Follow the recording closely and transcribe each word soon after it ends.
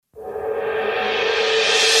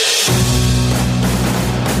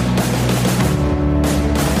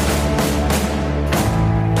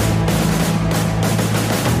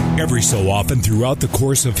So often throughout the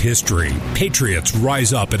course of history, patriots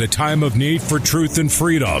rise up at a time of need for truth and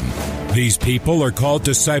freedom. These people are called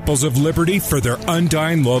disciples of liberty for their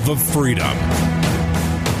undying love of freedom.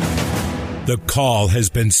 The call has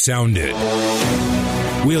been sounded.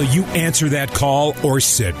 Will you answer that call or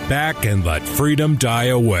sit back and let freedom die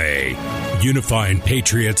away? Unifying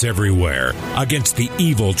patriots everywhere against the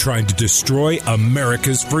evil trying to destroy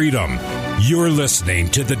America's freedom. You're listening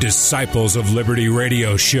to the Disciples of Liberty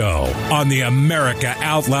radio show on the America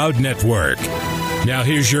Out Loud Network. Now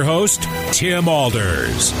here's your host, Tim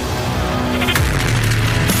Alders. You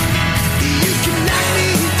can knock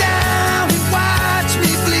me down and watch me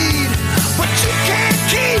bleed, but you can't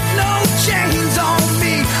keep no chains on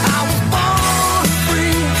me. I was born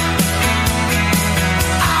free.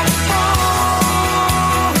 I was born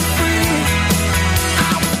free.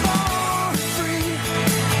 I was born free.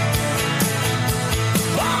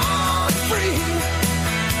 Born free.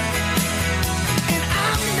 And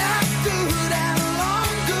I'm not good at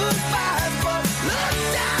long goodbyes, but look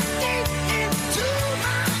down deep into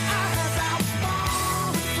my eyes. I was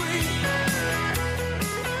born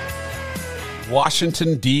free.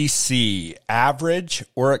 Washington, D.C., average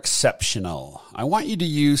or exceptional? I want you to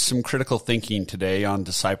use some critical thinking today on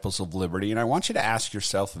Disciples of Liberty, and I want you to ask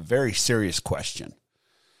yourself a very serious question.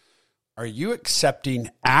 Are you accepting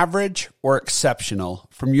average or exceptional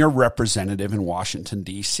from your representative in Washington,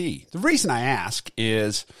 D.C.? The reason I ask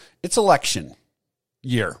is it's election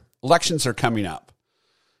year. Elections are coming up.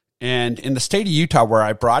 And in the state of Utah, where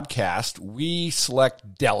I broadcast, we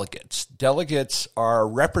select delegates. Delegates are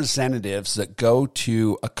representatives that go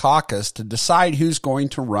to a caucus to decide who's going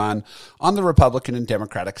to run on the Republican and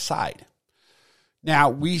Democratic side.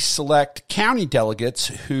 Now, we select county delegates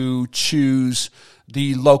who choose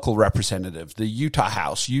the local representative, the Utah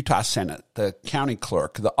House, Utah Senate, the county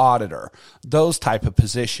clerk, the auditor, those type of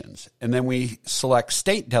positions. And then we select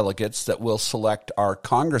state delegates that will select our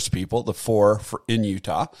congresspeople, the four in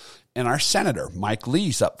Utah, and our senator. Mike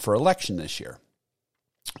Lee's up for election this year.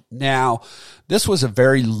 Now, this was a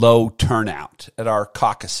very low turnout at our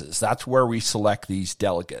caucuses. That's where we select these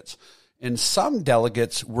delegates. And some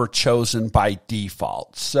delegates were chosen by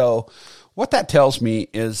default. So what that tells me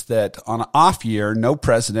is that on an off year, no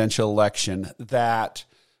presidential election, that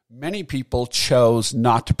many people chose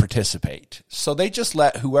not to participate. So they just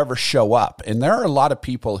let whoever show up. And there are a lot of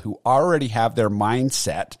people who already have their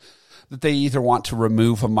mindset that they either want to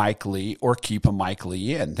remove a Mike Lee or keep a Mike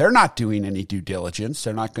Lee in. They're not doing any due diligence.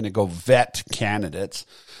 They're not going to go vet candidates.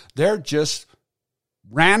 They're just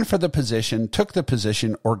ran for the position, took the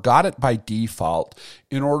position, or got it by default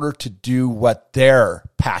in order to do what their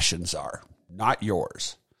passions are, not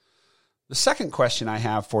yours. The second question I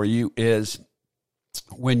have for you is,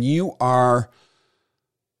 when you are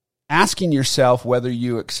asking yourself whether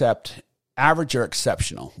you accept average or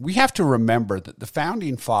exceptional, we have to remember that the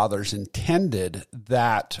founding fathers intended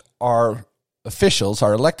that our officials,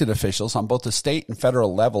 our elected officials on both the state and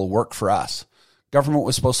federal level, work for us. Government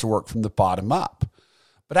was supposed to work from the bottom up.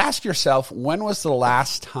 But ask yourself, when was the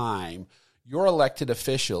last time your elected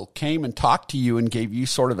official came and talked to you and gave you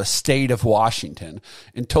sort of a state of Washington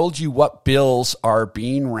and told you what bills are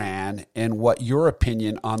being ran and what your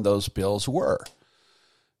opinion on those bills were?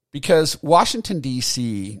 Because Washington,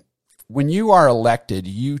 D.C., when you are elected,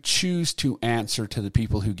 you choose to answer to the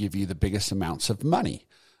people who give you the biggest amounts of money,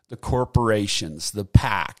 the corporations, the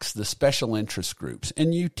PACs, the special interest groups,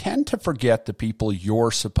 and you tend to forget the people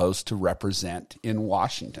you're supposed to represent in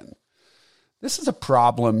Washington. This is a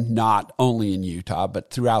problem not only in Utah,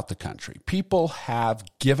 but throughout the country. People have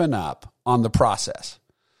given up on the process.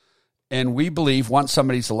 And we believe once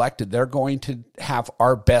somebody's elected, they're going to have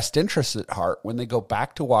our best interests at heart when they go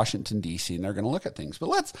back to Washington, D.C., and they're going to look at things. But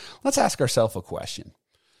let's ask ourselves a question.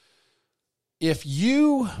 If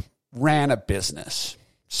you ran a business,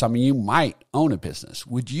 some of you might own a business,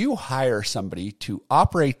 would you hire somebody to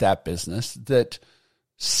operate that business that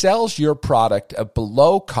sells your product at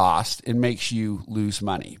below cost and makes you lose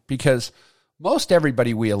money? Because most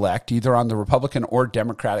everybody we elect, either on the Republican or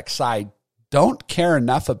Democratic side, don't care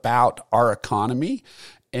enough about our economy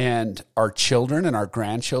and our children and our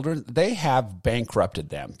grandchildren. They have bankrupted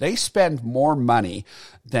them. They spend more money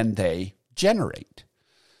than they generate.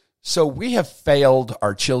 So we have failed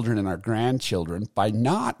our children and our grandchildren by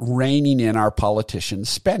not reining in our politicians'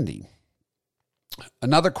 spending.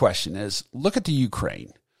 Another question is, look at the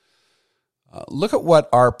Ukraine. Look at what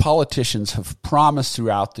our politicians have promised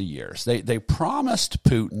throughout the years. They promised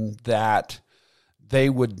Putin that they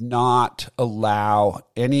would not allow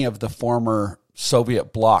any of the former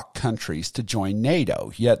Soviet bloc countries to join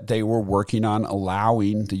NATO, yet they were working on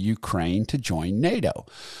allowing the Ukraine to join NATO,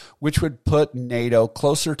 which would put NATO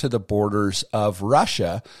closer to the borders of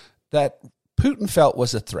Russia that Putin felt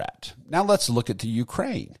was a threat. Now let's look at the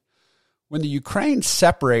Ukraine. When the Ukraine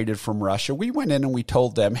separated from Russia, we went in and we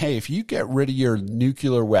told them, hey, if you get rid of your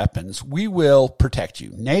nuclear weapons, we will protect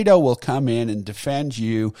you. NATO will come in and defend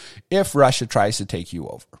you if Russia tries to take you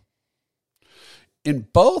over. In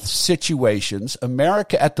both situations,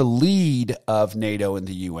 America at the lead of NATO and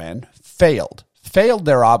the UN failed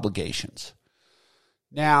their obligations.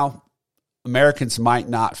 Now, Americans might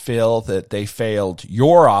not feel that they failed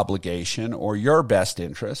your obligation or your best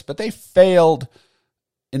interest, but they failed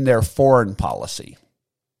in their foreign policy.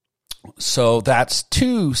 So that's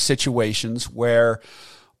two situations where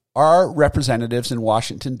our representatives in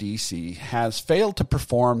Washington, D.C. has failed to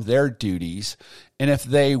perform their duties. And if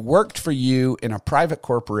they worked for you in a private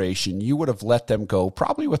corporation, you would have let them go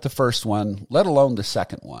probably with the first one, let alone the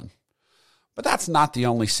second one. But that's not the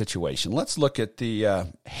only situation. Let's look at the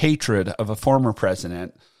hatred of a former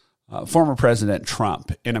President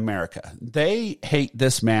Trump in America. They hate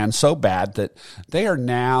this man so bad that they are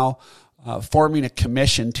now forming a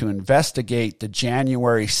commission to investigate the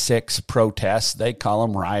January 6th protests. They call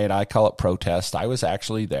them riot. I call it protest. I was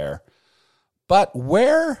actually there. But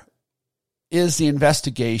where is the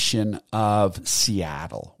investigation of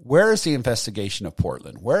Seattle? Where is the investigation of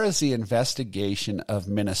Portland? Where is the investigation of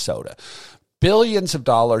Minnesota? Billions of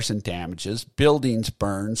dollars in damages, buildings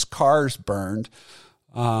burned, cars burned,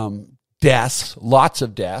 deaths, lots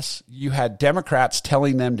of deaths. You had Democrats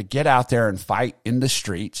telling them to get out there and fight in the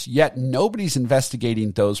streets, yet nobody's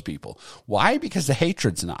investigating those people. Why? Because the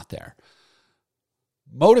hatred's not there.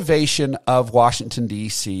 Motivation of Washington,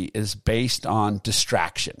 D.C. is based on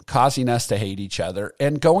distraction, causing us to hate each other,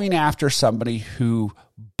 and going after somebody who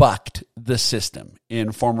bucked the system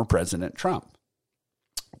in former President Trump.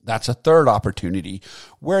 That's a third opportunity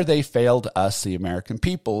where they failed us, the American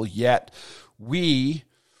people, yet we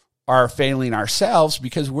are failing ourselves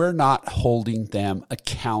because we're not holding them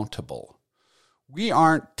accountable. We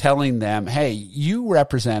aren't telling them, hey, you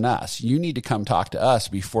represent us. You need to come talk to us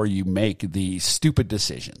before you make these stupid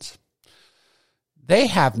decisions. They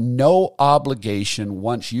have no obligation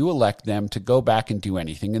once you elect them to go back and do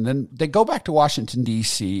anything. And then they go back to Washington,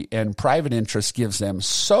 D.C., and private interest gives them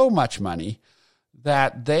so much money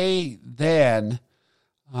that they then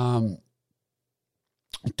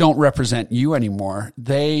don't represent you anymore.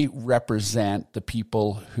 They represent the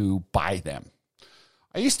people who buy them.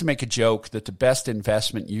 I used to make a joke that the best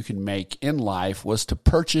investment you can make in life was to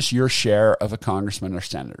purchase your share of a congressman or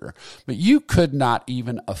senator. But you could not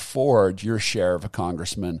even afford your share of a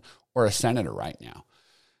congressman or a senator right now.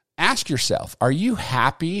 Ask yourself, are you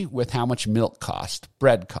happy with how much milk costs,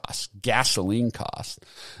 bread costs, gasoline costs?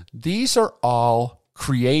 These are all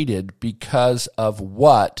created because of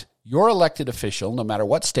what your elected official, no matter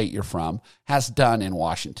what state you're from, has done in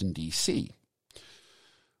Washington, D.C.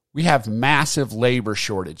 We have massive labor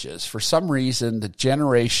shortages. For some reason, the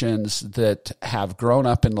generations that have grown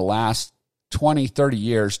up in the last 20, 30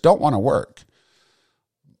 years don't want to work.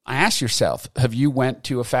 Ask yourself, have you went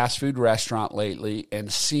to a fast food restaurant lately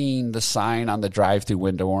and seen the sign on the drive-thru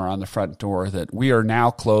window or on the front door that we are now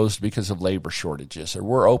closed because of labor shortages, or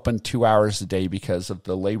we're open 2 hours a day because of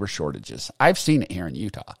the labor shortages? I've seen it here in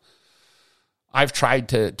Utah. I've tried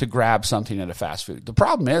to grab something at a fast food. The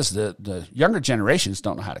problem is that the younger generations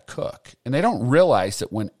don't know how to cook, and they don't realize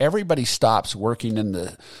that when everybody stops working in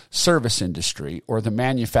the service industry or the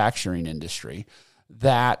manufacturing industry,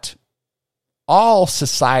 that all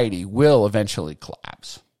society will eventually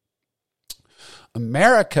collapse.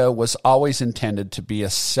 America was always intended to be a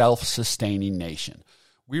self-sustaining nation.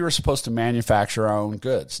 We were supposed to manufacture our own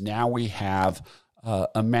goods. Now we have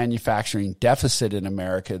a manufacturing deficit in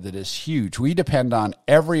America that is huge. We depend on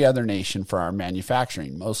every other nation for our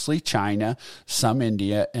manufacturing, mostly China, some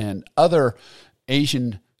India, and other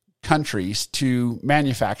Asian countries to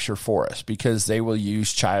manufacture for us because they will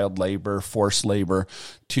use child labor, forced labor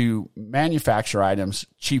to manufacture items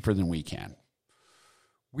cheaper than we can.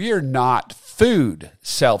 We are not food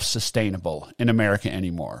self-sustainable in America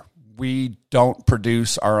anymore. We don't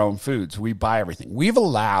produce our own foods. We buy everything. We've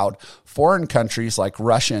allowed foreign countries like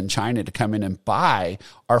Russia and China to come in and buy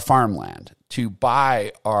our farmland, to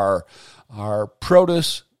buy our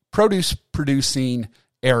produce producing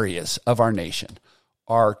areas of our nation.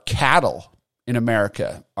 Our cattle in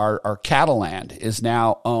America, our cattle land is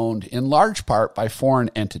now owned in large part by foreign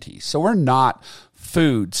entities. So we're not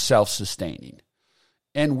food self-sustaining.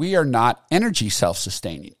 and we are not energy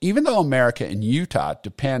self-sustaining. Even though America and Utah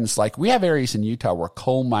depends, like we have areas in Utah where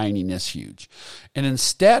coal mining is huge. And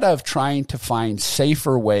instead of trying to find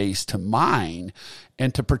safer ways to mine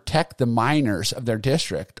and to protect the miners of their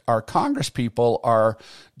district, our Congress people are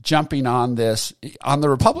jumping on this, on the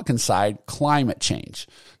Republican side, climate change.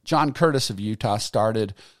 John Curtis of Utah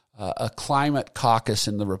started a climate caucus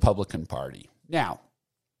in the Republican Party. Now,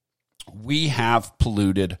 we have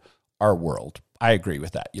polluted our world. I agree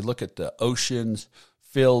with that. You look at the oceans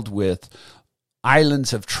filled with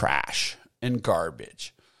islands of trash and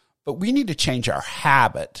garbage. But we need to change our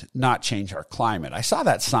habit, not change our climate. I saw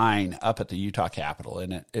that sign up at the Utah Capitol,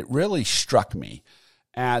 and it really struck me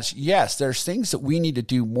as, yes, there's things that we need to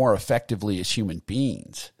do more effectively as human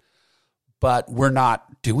beings, but we're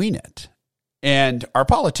not doing it. And our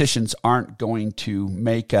politicians aren't going to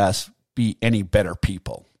make us be any better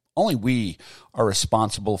people. Only we are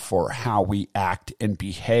responsible for how we act and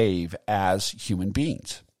behave as human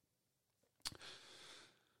beings.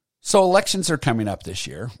 So elections are coming up this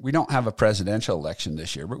year. We don't have a presidential election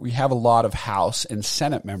this year, but we have a lot of House and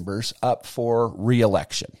Senate members up for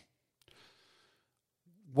re-election.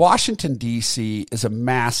 Washington, D.C. is a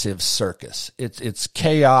massive circus. It's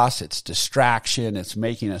chaos, it's distraction, it's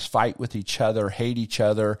making us fight with each other, hate each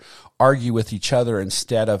other, argue with each other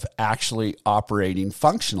instead of actually operating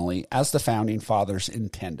functionally as the Founding Fathers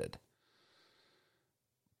intended.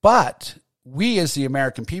 But we as the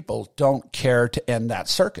American people don't care to end that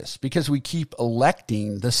circus because we keep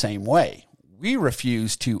electing the same way. We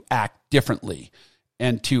refuse to act differently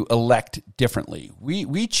and to elect differently.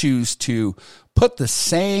 We choose to put the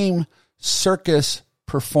same circus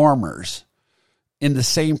performers in the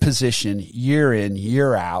same position year in,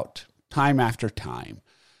 year out, time after time.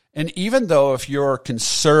 And even though if you're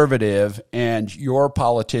conservative and your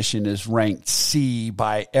politician is ranked C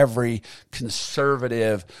by every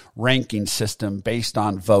conservative ranking system based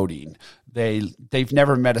on voting, they've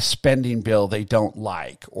never met a spending bill they don't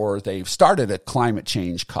like, or they've started a climate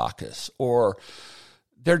change caucus, or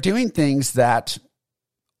they're doing things that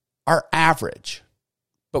are average,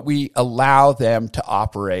 but we allow them to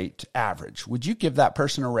operate average. Would you give that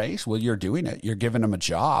person a raise? Well, you're doing it. You're giving them a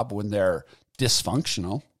job when they're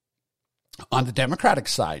dysfunctional. On the Democratic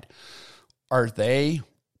side, are they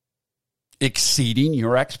exceeding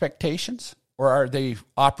your expectations, or are they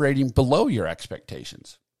operating below your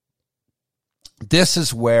expectations? This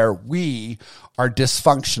is where we are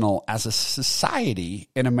dysfunctional as a society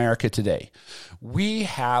in America today. We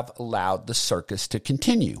have allowed the circus to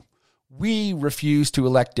continue. We refuse to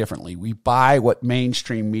elect differently. We buy what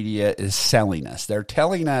mainstream media is selling us. They're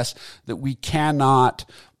telling us that we cannot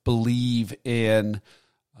believe in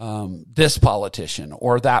this politician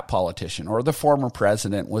or that politician, or the former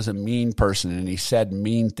president was a mean person and he said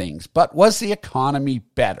mean things. But was the economy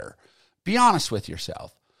better? Be honest with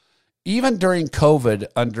yourself. Even during COVID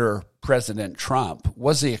under President Trump,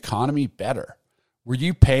 was the economy better? Were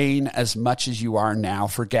you paying as much as you are now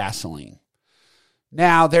for gasoline?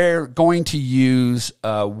 Now, they're going to use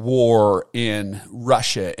a war in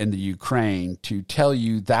Russia and the Ukraine to tell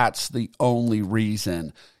you that's the only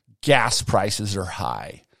reason gas prices are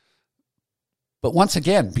high. But once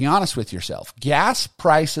again, be honest with yourself. Gas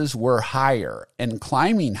prices were higher and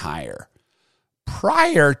climbing higher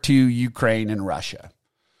prior to Ukraine and Russia.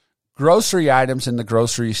 Grocery items in the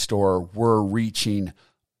grocery store were reaching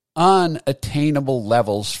unattainable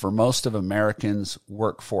levels for most of Americans'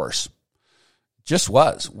 workforce. Just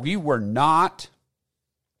was. We were not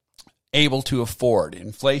able to afford.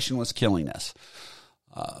 Inflation was killing us.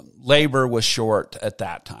 Labor was short at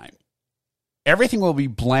that time. Everything will be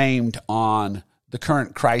blamed on the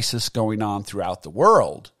current crisis going on throughout the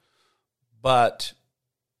world, but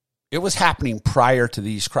it was happening prior to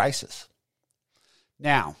these crises.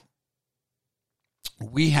 Now,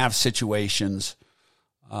 we have situations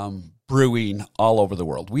brewing all over the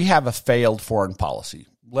world. We have a failed foreign policy.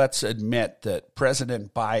 Let's admit that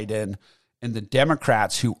President Biden and the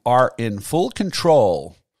Democrats who are in full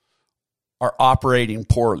control are operating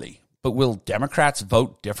poorly. But will Democrats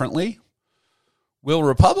vote differently? Will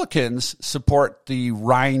Republicans support the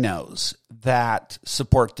rhinos that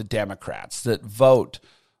support the Democrats, that vote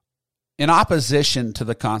in opposition to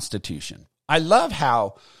the Constitution? I love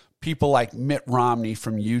how people like Mitt Romney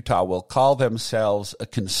from Utah will call themselves a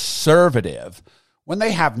conservative when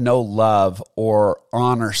they have no love or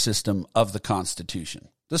honor system of the Constitution,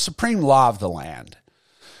 the supreme law of the land.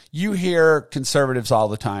 You hear conservatives all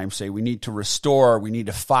the time say we need to restore, we need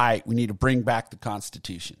to fight, we need to bring back the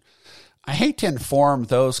Constitution. I hate to inform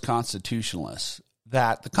those constitutionalists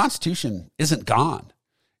that the Constitution isn't gone.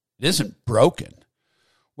 It isn't broken.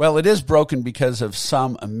 Well, it is broken because of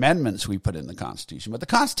some amendments we put in the Constitution, but the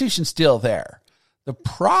Constitution's still there. The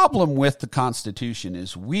problem with the Constitution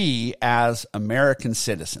is we as American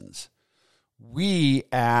citizens, we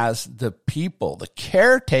as the people, the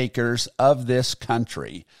caretakers of this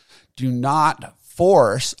country, do not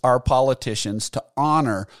force our politicians to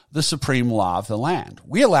honor the supreme law of the land.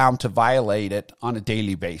 We allow them to violate it on a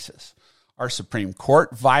daily basis. Our Supreme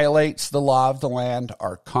Court violates the law of the land,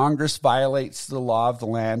 our Congress violates the law of the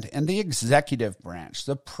land, and the executive branch,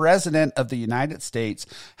 the President of the United States,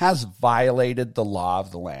 has violated the law of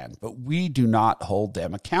the land, but we do not hold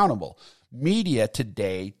them accountable. Media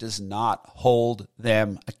today does not hold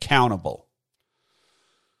them accountable.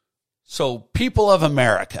 So, people of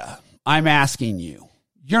America, I'm asking you,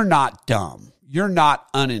 you're not dumb, you're not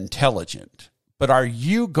unintelligent, but are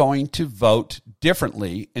you going to vote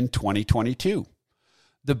differently in 2022?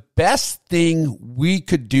 The best thing we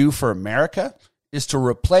could do for America is to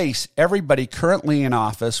replace everybody currently in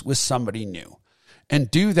office with somebody new, and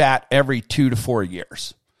do that every 2 to 4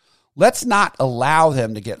 years. Let's not allow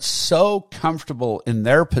them to get so comfortable in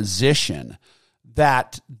their position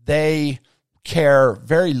that they care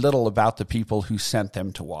very little about the people who sent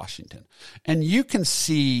them to Washington. And you can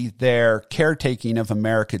see their caretaking of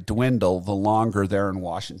America dwindle the longer they're in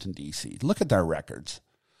Washington, D.C. Look at their records.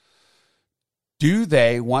 Do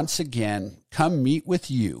they, once again, come meet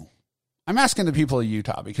with you? I'm asking the people of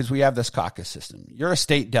Utah because we have this caucus system. You're a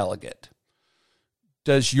state delegate.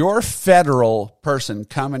 Does your federal person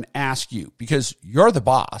come and ask you, because you're the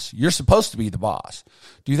boss, you're supposed to be the boss,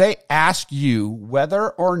 do they ask you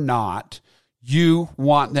whether or not you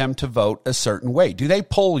want them to vote a certain way? Do they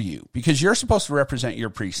poll you? Because you're supposed to represent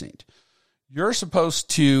your precinct. You're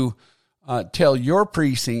supposed to tell your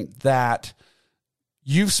precinct that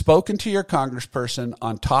you've spoken to your congressperson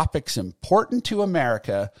on topics important to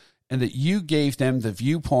America and that you gave them the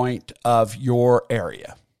viewpoint of your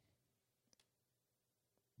area.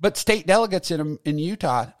 But state delegates in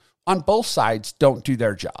Utah on both sides don't do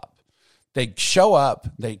their job. They show up,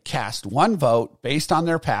 they cast one vote based on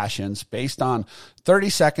their passions, based on 30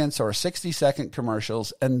 seconds or 60-second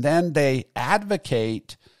commercials, and then they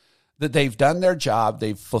advocate that they've done their job,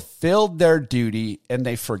 they've fulfilled their duty, and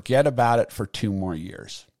they forget about it for 2 more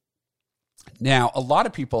years. Now, a lot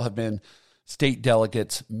of people have been state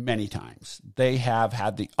delegates many times. They have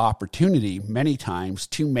had the opportunity many times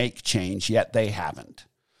to make change, yet they haven't.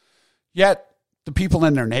 Yet, the people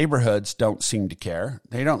in their neighborhoods don't seem to care.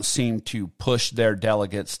 They don't seem to push their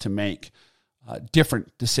delegates to make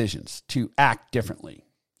different decisions, to act differently.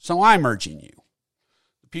 So I'm urging you,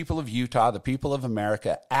 the people of Utah, the people of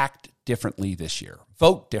America, act differently this year.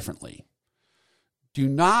 Vote differently. Do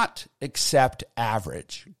not accept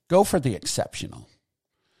average. Go for the exceptional.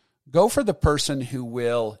 Go for the person who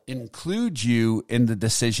will include you in the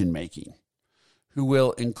decision-making, who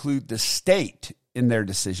will include the state in their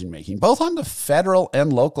decision-making, both on the federal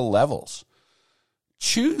and local levels.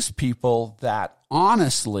 Choose people that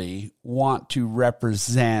honestly want to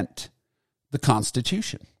represent the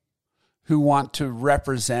Constitution, who want to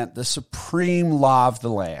represent the supreme law of the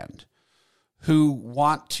land, who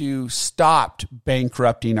want to stop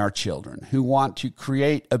bankrupting our children, who want to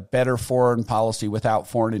create a better foreign policy without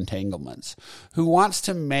foreign entanglements, who wants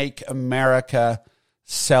to make America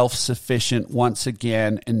self-sufficient once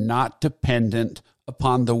again and not dependent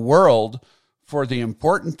upon the world for the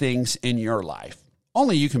important things in your life.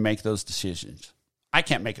 Only you can make those decisions. I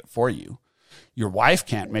can't make it for you. Your wife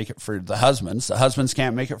can't make it for the husbands. The husbands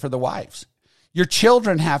can't make it for the wives. Your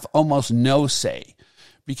children have almost no say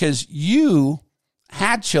because you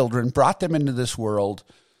had children, brought them into this world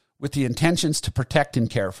with the intentions to protect and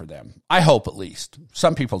care for them. I hope, at least.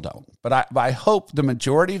 Some people don't. But I hope the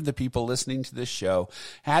majority of the people listening to this show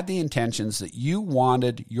had the intentions that you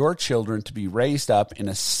wanted your children to be raised up in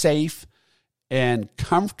a safe and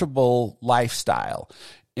comfortable lifestyle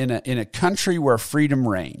in a country where freedom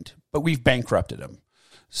reigned. But we've bankrupted them.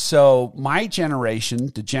 So my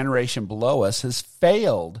generation, the generation below us, has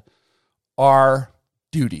failed our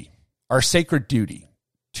duty, our sacred duty,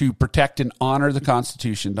 to protect and honor the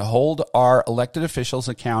Constitution, to hold our elected officials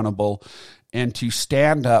accountable, and to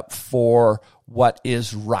stand up for what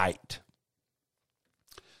is right.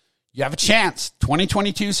 You have a chance.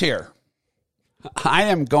 2022 is here. I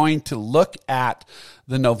am going to look at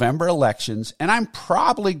the November elections, and I'm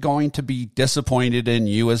probably going to be disappointed in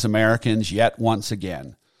you as Americans yet once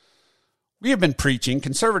again. We have been preaching,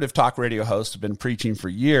 conservative talk radio hosts have been preaching for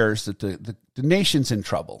years that the nation's in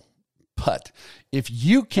trouble. But if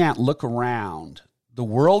you can't look around the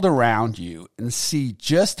world around you and see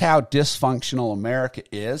just how dysfunctional America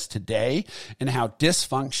is today and how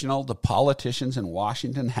dysfunctional the politicians in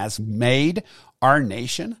Washington has made our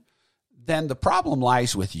nation, then the problem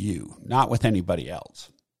lies with you, not with anybody else.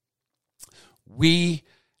 We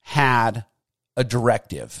had a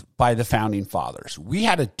directive by the founding fathers. We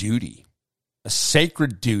had a duty, a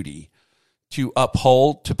sacred duty to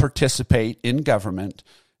uphold, to participate in government,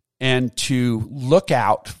 and to look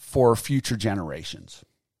out for future generations.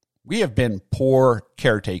 We have been poor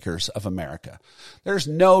caretakers of America. There's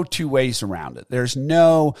no two ways around it. There's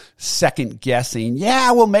no second guessing.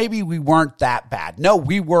 Yeah, well, maybe we weren't that bad. No,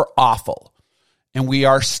 we were awful. And we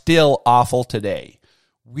are still awful today.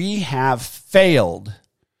 We have failed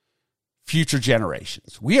future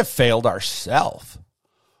generations. We have failed ourselves.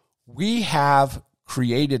 We have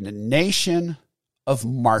created a nation of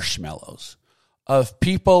marshmallows, of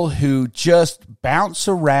people who just bounce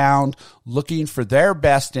around looking for their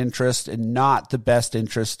best interest and not the best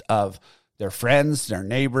interest of their friends, their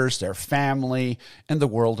neighbors, their family, and the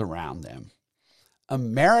world around them.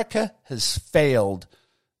 America has failed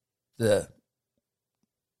the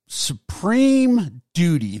supreme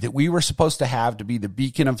duty that we were supposed to have to be the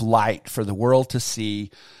beacon of light for the world to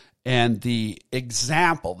see, and the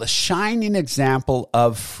example, the shining example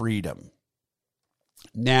of freedom.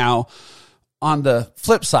 Now, on the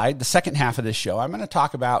flip side, the second half of this show, I'm going to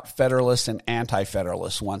talk about Federalists and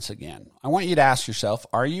Anti-Federalists once again. I want you to ask yourself,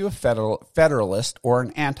 are you a Federalist or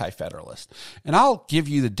an Anti-Federalist? And I'll give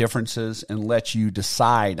you the differences and let you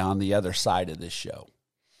decide on the other side of this show.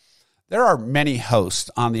 There are many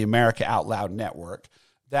hosts on the America Out Loud network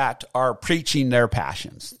that are preaching their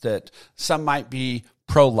passions, that some might be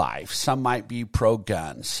pro-life, some might be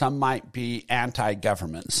pro-gun, some might be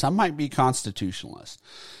anti-government, some might be constitutionalist.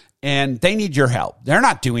 And they need your help. They're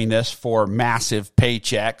not doing this for massive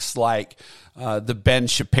paychecks like the Ben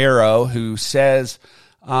Shapiro who says,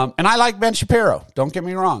 and I like Ben Shapiro, don't get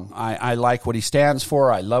me wrong. I like what he stands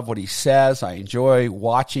for. I love what he says. I enjoy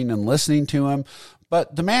watching and listening to him.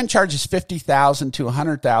 But the man charges $50,000 to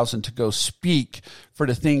 $100,000 to go speak for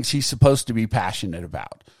the things he's supposed to be passionate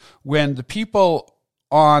about. When the people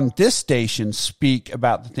on this station speak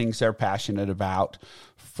about the things they're passionate about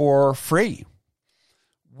for free.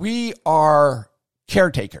 We are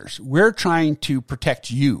caretakers. We're trying to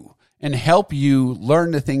protect you and help you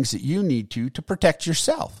learn the things that you need to protect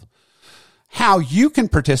yourself. How you can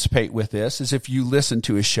participate with this is if you listen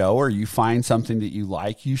to a show or you find something that you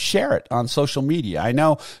like, you share it on social media. I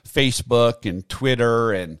know Facebook and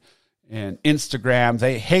Twitter and Instagram,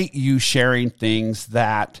 they hate you sharing things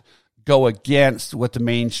that go against what the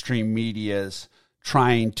mainstream media is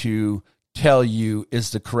trying to tell you is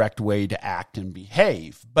the correct way to act and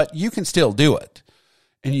behave. But you can still do it,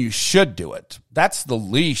 and you should do it. That's the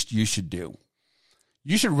least you should do.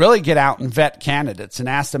 You should really get out and vet candidates and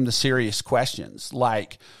ask them the serious questions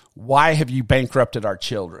like, why have you bankrupted our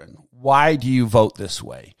children? Why do you vote this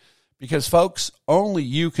way? Because, folks, only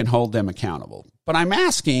you can hold them accountable. But I'm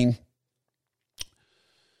asking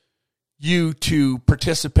you to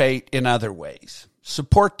participate in other ways.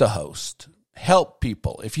 Support the host. Help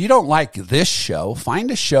people. If you don't like this show, find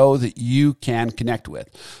a show that you can connect with,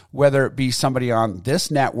 whether it be somebody on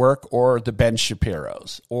this network or the Ben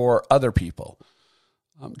Shapiro's or other people.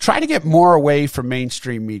 Try to get more away from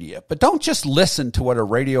mainstream media, but don't just listen to what a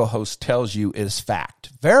radio host tells you is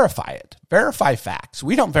fact. Verify it. Verify facts.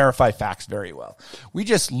 We don't verify facts very well. We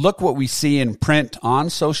just look what we see in print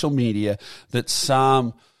on social media that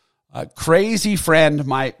some crazy friend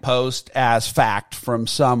might post as fact from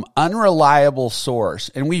some unreliable source,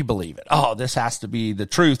 and we believe it. Oh, this has to be the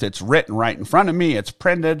truth. It's written right in front of me. It's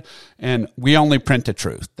printed, and we only print the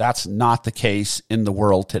truth. That's not the case in the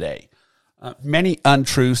world today. Many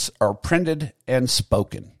untruths are printed and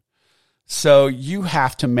spoken. So you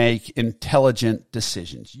have to make intelligent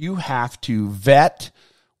decisions. You have to vet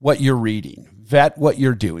what you're reading, vet what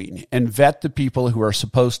you're doing, and vet the people who are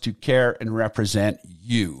supposed to care and represent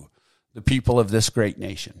you, the people of this great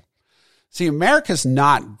nation. See, America's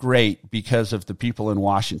not great because of the people in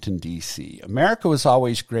Washington, D.C. America was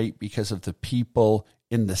always great because of the people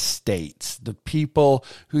in the states, the people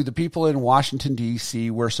who the people in Washington,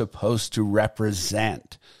 D.C. were supposed to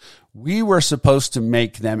represent. We were supposed to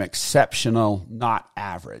make them exceptional, not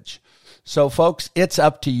average. So, folks, it's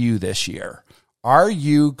up to you this year. Are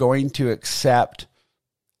you going to accept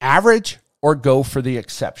average or go for the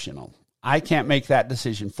exceptional? I can't make that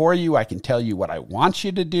decision for you. I can tell you what I want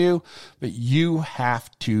you to do, but you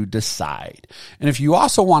have to decide. And if you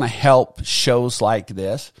also want to help shows like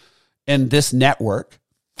this and this network,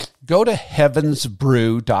 go to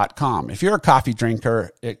heavensbrew.com. If you're a coffee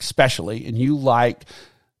drinker, especially, and you like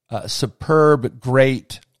superb,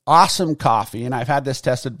 great, awesome coffee, and I've had this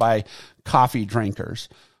tested by coffee drinkers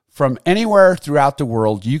from anywhere throughout the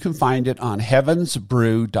world, you can find it on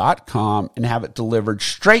heavensbrew.com and have it delivered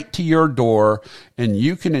straight to your door, and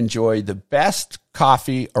you can enjoy the best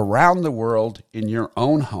coffee around the world in your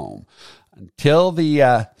own home. Until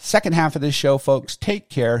the second half of this show, folks, take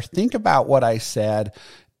care. Think about what I said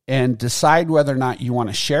and decide whether or not you want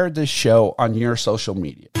to share this show on your social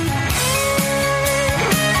media.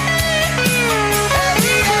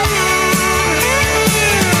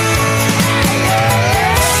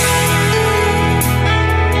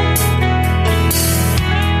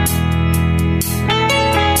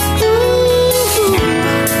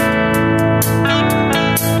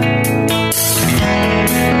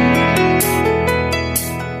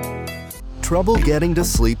 Trouble getting to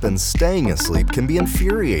sleep and staying asleep can be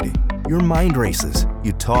infuriating. Your mind races.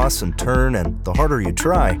 You toss and turn, and the harder you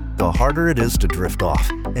try, the harder it is to drift off.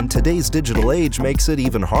 And today's digital age makes it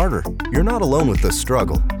even harder. You're not alone with this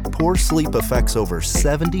struggle. Poor sleep affects over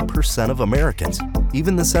 70% of Americans.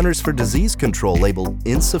 Even the Centers for Disease Control labeled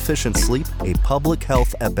insufficient sleep a public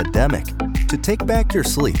health epidemic. To take back your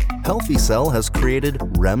sleep, Healthy Cell has created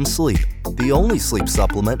REM Sleep, the only sleep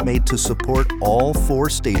supplement made to support all 4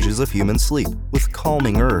 stages of human sleep, with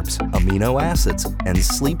calming herbs, amino acids, and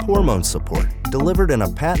sleep hormone support, delivered in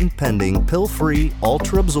a patent-pending, pill-free,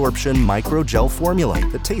 ultra-absorption microgel formula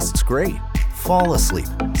that tastes great. Fall asleep,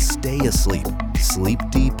 stay asleep, sleep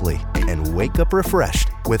deeply, and wake up refreshed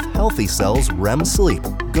with Healthy Cell's REM Sleep.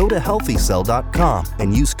 Go to healthycell.com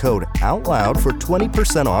and use code OUTLOUD for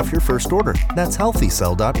 20% off your first order. That's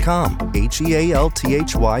healthycell.com,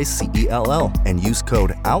 HEALTHYCELL, and use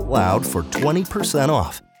code OUTLOUD for 20%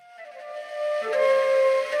 off.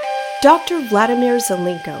 Dr. Vladimir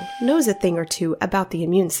Zelenko knows a thing or two about the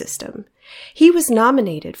immune system. He was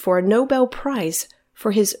nominated for a Nobel Prize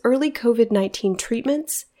for his early COVID-19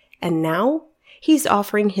 treatments, and now he's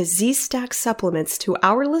offering his Z-Stack supplements to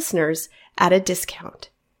our listeners at a discount.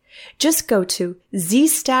 Just go to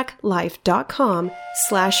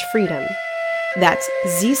zstacklife.com/freedom. That's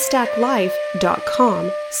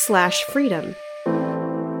zstacklife.com/freedom.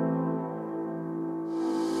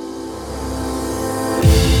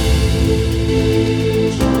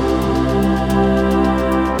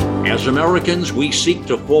 As Americans, we seek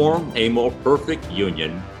to form a more perfect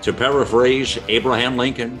union. To paraphrase Abraham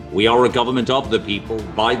Lincoln, we are a government of the people,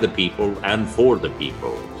 by the people, and for the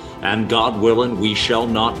people. And God willing, we shall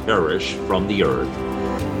not perish from the earth.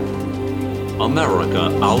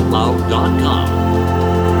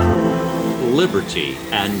 AmericaOutloud.com. Liberty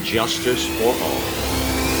and justice for all.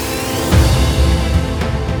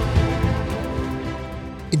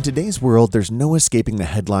 In today's world, there's no escaping the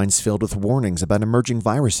headlines filled with warnings about emerging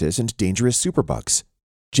viruses and dangerous superbugs.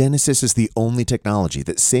 Genesis is the only technology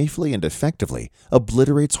that safely and effectively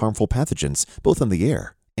obliterates harmful pathogens both on the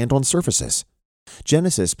air and on surfaces.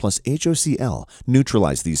 Genesis plus HOCl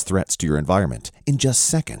neutralize these threats to your environment in just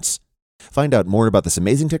seconds. Find out more about this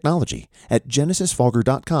amazing technology at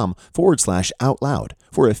genesisfogger.com/outloud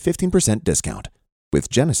for a 15% discount. With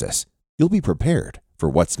Genesis, you'll be prepared for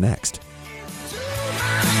what's next.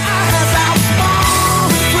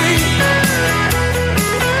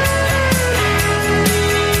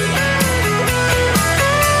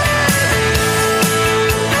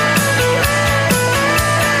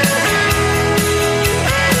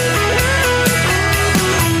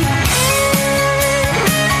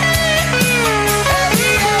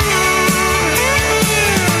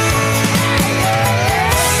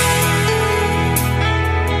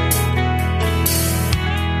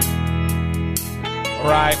 All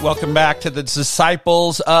right, welcome back to the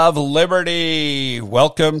Disciples of Liberty.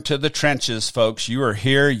 Welcome to the trenches, folks. You are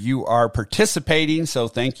here. You are participating, so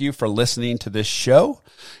thank you for listening to this show,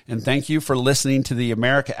 and thank you for listening to the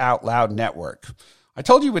America Out Loud Network. I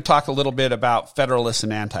told you we'd talk a little bit about Federalist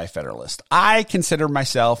and Anti-Federalist. I consider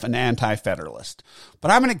myself an Anti-Federalist,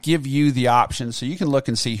 but I'm going to give you the option so you can look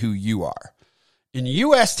and see who you are. In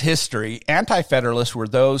U.S. history, Anti-Federalists were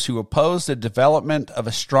those who opposed the development of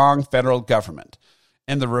a strong federal government,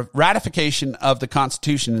 and the ratification of the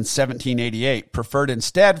Constitution in 1788 preferred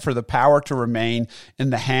instead for the power to remain in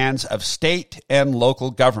the hands of state and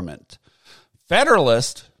local government.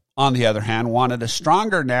 Federalists, on the other hand, wanted a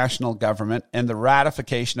stronger national government and the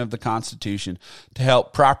ratification of the Constitution to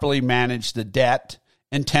help properly manage the debt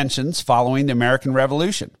and tensions following the American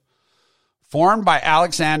Revolution. Formed by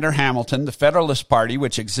Alexander Hamilton, the Federalist Party,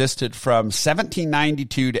 which existed from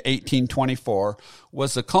 1792 to 1824,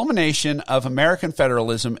 was the culmination of American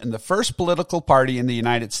federalism and the first political party in the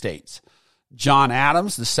United States. John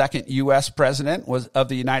Adams, the second U.S. president of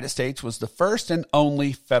the United States, was the first and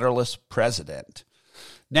only Federalist president.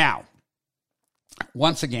 Now,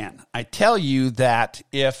 once again, I tell you that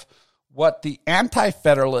if what the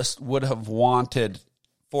Anti-Federalists would have wanted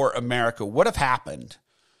for America would have happened,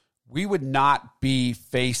 we would not be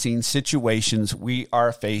facing situations we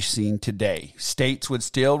are facing today. States would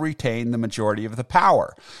still retain the majority of the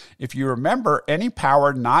power. If you remember, any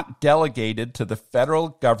power not delegated to the federal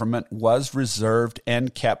government was reserved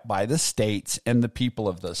and kept by the states and the people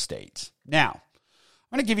of those states. Now,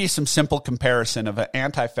 I'm going to give you some simple comparison of an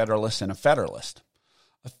anti-federalist and a federalist.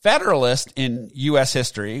 A federalist in U.S.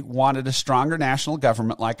 history wanted a stronger national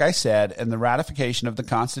government, like I said, and the ratification of the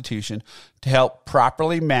Constitution to help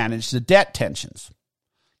properly manage the debt tensions.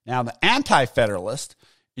 Now, the anti-federalist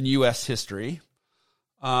in U.S. history,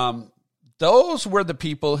 those were the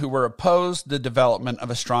people who were opposed to the development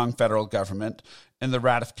of a strong federal government and the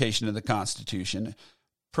ratification of the Constitution,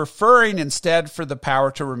 preferring instead for the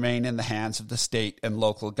power to remain in the hands of the state and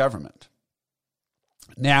local government.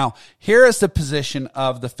 Now, here is the position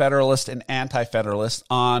of the Federalist and Anti-Federalist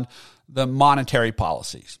on the monetary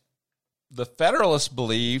policies. The Federalists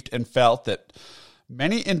believed and felt that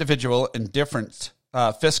many individual and different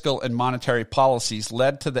fiscal and monetary policies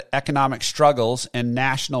led to the economic struggles and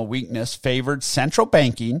national weakness favored central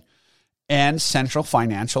banking and central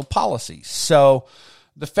financial policies. So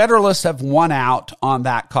the Federalists have won out on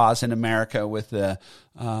that cause in America with the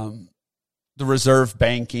reserve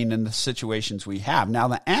banking and the situations we have. Now,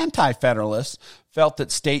 the Anti-Federalists felt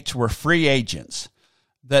that states were free agents,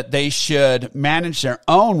 that they should manage their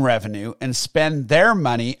own revenue and spend their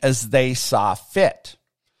money as they saw fit.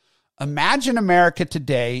 Imagine America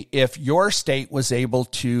today if your state was able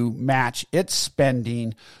to match its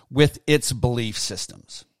spending with its belief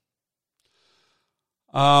systems.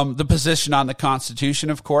 The position on the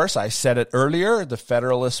Constitution, of course, I said it earlier, the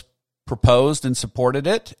Federalists proposed and supported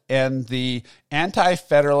it, and the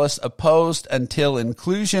Anti-Federalists opposed until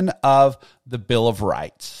inclusion of the Bill of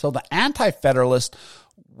Rights. So the Anti-Federalists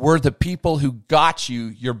were the people who got you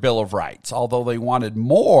your Bill of Rights, although they wanted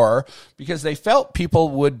more because they felt people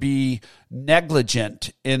would be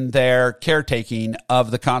negligent in their caretaking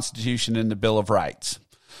of the Constitution and the Bill of Rights.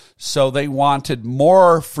 So they wanted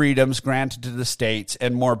more freedoms granted to the states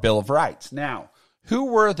and more Bill of Rights. Now, who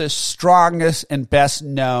were the strongest and best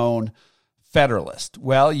known Federalists?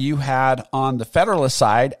 Well, you had on the Federalist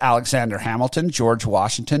side, Alexander Hamilton, George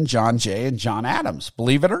Washington, John Jay, and John Adams,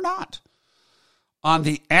 believe it or not. On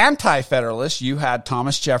the Anti-Federalist, you had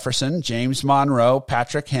Thomas Jefferson, James Monroe,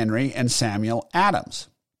 Patrick Henry, and Samuel Adams.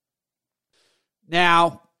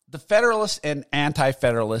 Now, the Federalists and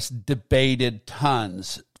Anti-Federalists debated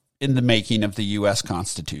tons in the making of the U.S.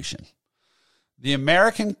 Constitution. The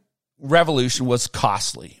American Revolution was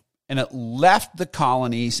costly, and it left the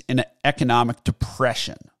colonies in an economic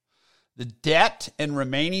depression. The debt and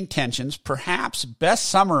remaining tensions, perhaps best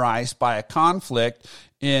summarized by a conflict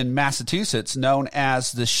in Massachusetts known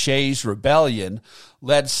as the Shays Rebellion,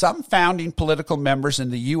 led some founding political members in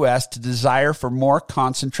the U.S. to desire for more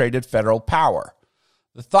concentrated federal power.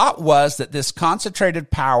 The thought was that this concentrated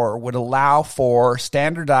power would allow for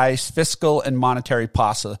standardized fiscal and monetary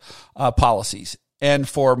policies and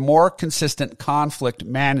for more consistent conflict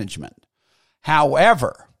management.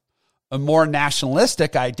 However, a more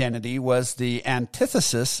nationalistic identity was the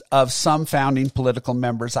antithesis of some founding political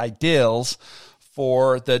members' ideals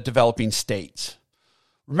for the developing states.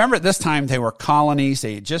 Remember, at this time, they were colonies.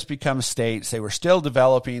 They had just become states. They were still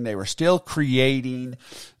developing. They were still creating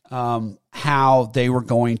how they were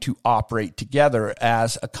going to operate together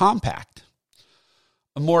as a compact.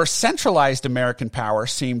 A more centralized American power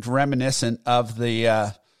seemed reminiscent of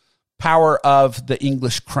the power of the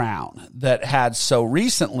English crown that had so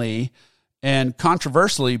recently and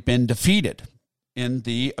controversially been defeated in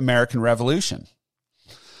the American Revolution.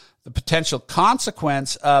 The potential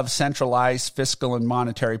consequence of centralized fiscal and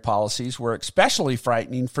monetary policies were especially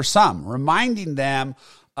frightening for some, reminding them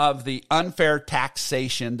of the unfair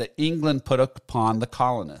taxation that England put upon the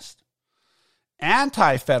colonists.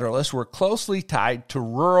 Anti-Federalists were closely tied to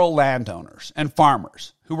rural landowners and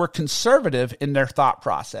farmers who were conservative in their thought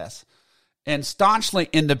process and staunchly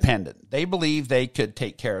independent. They believed they could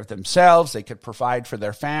take care of themselves, they could provide for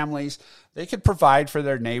their families, they could provide for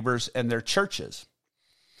their neighbors and their churches.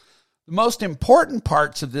 The most important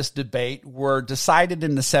parts of this debate were decided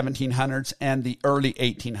in the 1700s and the early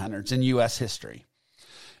 1800s in U.S. history.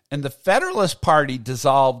 And the Federalist Party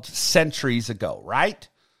dissolved centuries ago, right?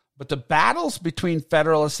 But the battles between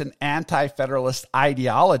Federalist and anti-Federalist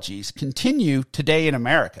ideologies continue today in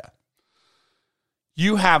America.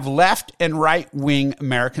 You have left and right-wing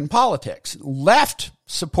American politics. Left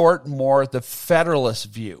support more the Federalist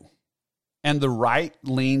view, and the right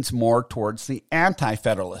leans more towards the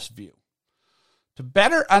anti-Federalist view. To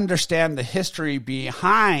better understand the history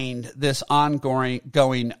behind this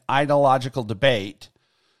ongoing ideological debate,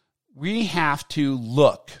 we have to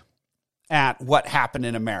look at what happened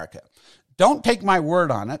in America. Don't take my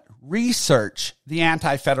word on it. Research the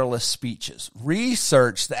anti-Federalist speeches.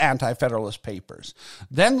 Research the anti-Federalist papers.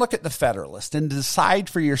 Then look at the Federalist and decide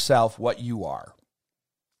for yourself what you are.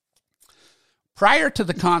 Prior to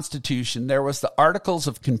the Constitution, there was the Articles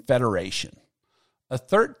of Confederation, a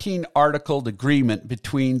 13-articled agreement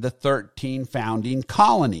between the 13 founding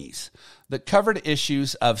colonies that covered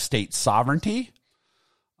issues of state sovereignty,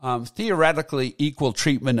 theoretically equal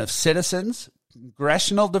treatment of citizens,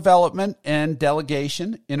 congressional development and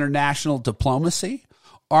delegation, international diplomacy,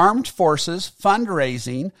 armed forces,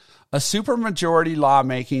 fundraising, a supermajority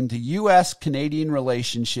lawmaking, the U.S.-Canadian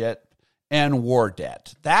relationship, and war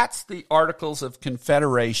debt. That's the Articles of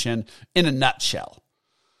Confederation in a nutshell.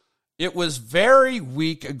 It was very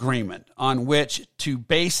weak agreement on which to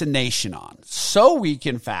base a nation on. So weak,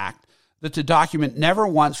 in fact, that the document never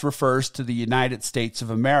once refers to the United States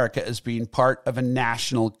of America as being part of a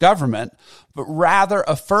national government, but rather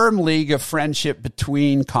a firm league of friendship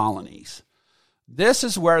between colonies. This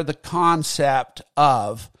is where the concept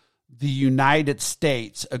of the United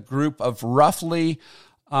States, a group of roughly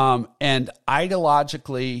and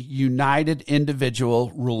ideologically united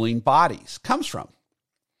individual ruling bodies, comes from.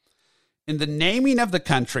 In the naming of the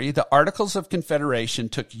country, the Articles of Confederation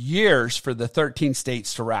took years for the 13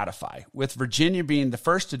 states to ratify, with Virginia being the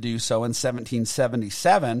first to do so in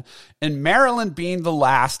 1777 and Maryland being the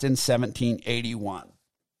last in 1781.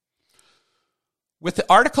 With the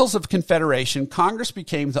Articles of Confederation, Congress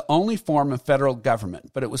became the only form of federal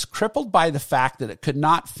government, but it was crippled by the fact that it could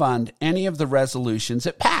not fund any of the resolutions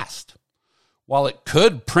it passed. While it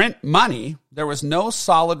could print money, there was no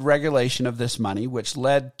solid regulation of this money, which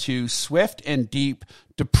led to swift and deep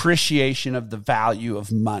depreciation of the value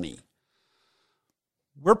of money.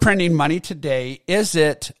 We're printing money today. Is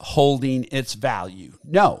it holding its value?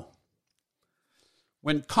 No.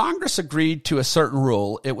 When Congress agreed to a certain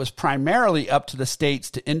rule, it was primarily up to the states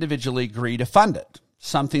to individually agree to fund it,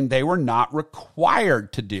 something they were not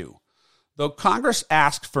required to do. Though Congress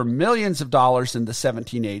asked for millions of dollars in the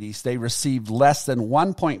 1780s, they received less than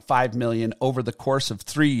 $1.5 million over the course of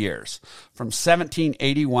 3 years, from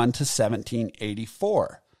 1781 to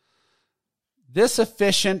 1784. This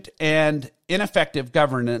efficient and ineffective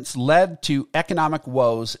governance led to economic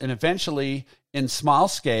woes and eventually, in small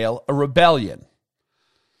scale, a rebellion.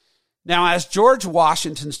 Now, as George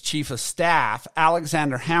Washington's chief of staff,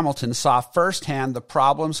 Alexander Hamilton saw firsthand the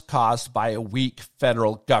problems caused by a weak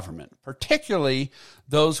federal government, particularly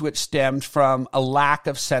those which stemmed from a lack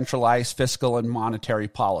of centralized fiscal and monetary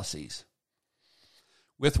policies.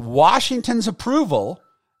 With Washington's approval,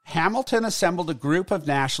 Hamilton assembled a group of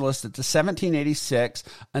nationalists at the 1786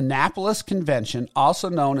 Annapolis Convention, also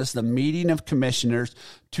known as the Meeting of Commissioners,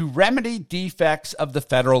 to remedy defects of the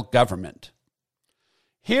federal government.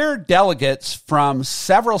 Here, delegates from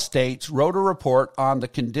several states wrote a report on the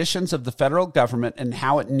conditions of the federal government and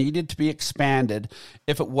how it needed to be expanded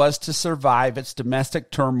if it was to survive its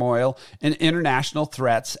domestic turmoil and international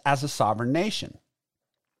threats as a sovereign nation.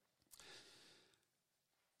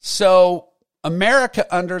 So, America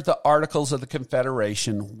under the Articles of the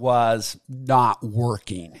Confederation was not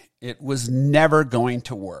working. It was never going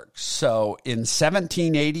to work. So, in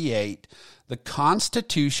 1788, the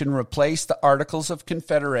Constitution replaced the Articles of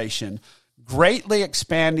Confederation, greatly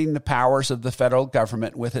expanding the powers of the federal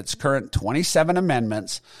government with its current 27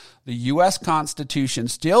 amendments. The U.S. Constitution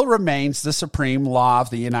still remains the supreme law of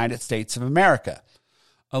the United States of America,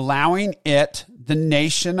 allowing it, the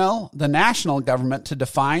national government, to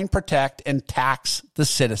define, protect, and tax the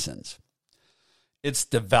citizens. Its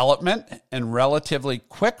development and relatively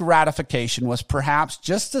quick ratification was perhaps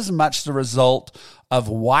just as much the result of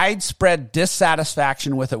widespread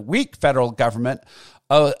dissatisfaction with a weak federal government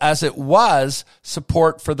as it was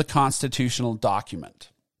support for the constitutional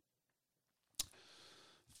document.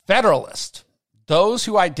 Federalists, those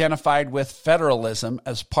who identified with federalism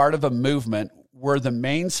as part of a movement, were the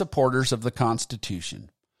main supporters of the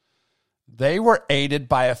Constitution. They were aided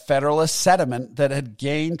by a Federalist sentiment that had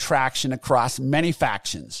gained traction across many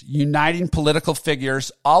factions, uniting political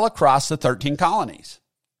figures all across the 13 colonies.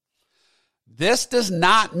 This does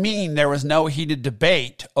not mean there was no heated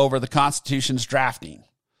debate over the Constitution's drafting.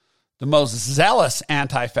 The most zealous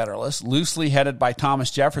anti-federalists, loosely headed by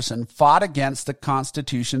Thomas Jefferson, fought against the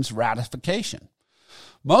Constitution's ratification.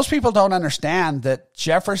 Most people don't understand that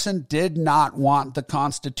Jefferson did not want the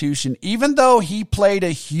Constitution, even though he played a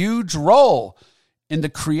huge role in the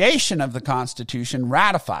creation of the Constitution,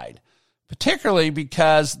 ratified, particularly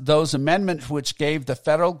because those amendments which gave the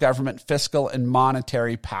federal government fiscal and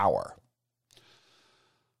monetary power.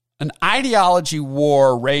 An ideology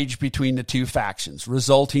war raged between the two factions,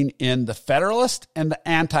 resulting in the Federalist and the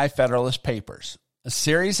Anti-Federalist Papers, a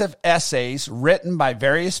series of essays written by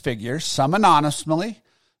various figures, some anonymously,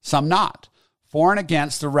 some not, for and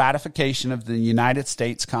against the ratification of the United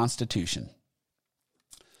States Constitution.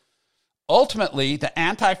 Ultimately, the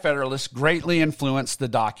Anti-Federalists greatly influenced the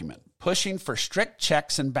document, pushing for strict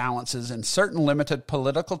checks and balances in certain limited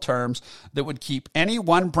political terms that would keep any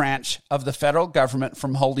one branch of the federal government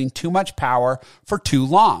from holding too much power for too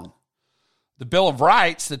long. The Bill of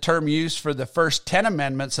Rights, the term used for the first 10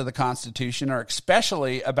 amendments of the Constitution, are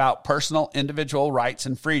especially about personal individual rights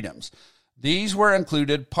and freedoms. These were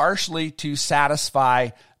included partially to satisfy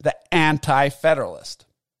the anti-federalist.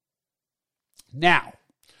 Now,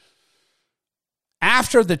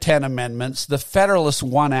 after the 10 amendments, the Federalists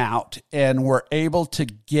won out and were able to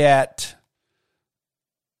get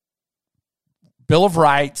Bill of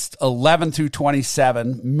Rights 11 through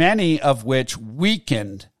 27, many of which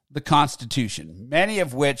weakened the Constitution, many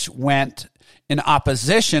of which went in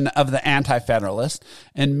opposition of the Anti-Federalists,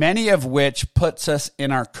 and many of which puts us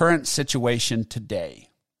in our current situation today.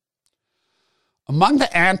 Among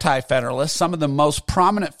the Anti-Federalists, some of the most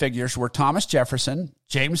prominent figures were Thomas Jefferson,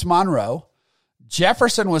 James Monroe.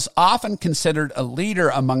 Jefferson was often considered a leader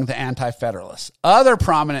among the Anti-Federalists. Other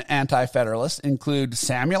prominent Anti-Federalists include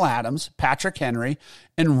Samuel Adams, Patrick Henry,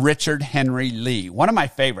 and Richard Henry Lee. One of my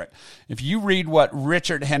favorite. If you read what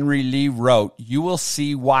Richard Henry Lee wrote, you will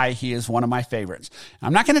see why he is one of my favorites.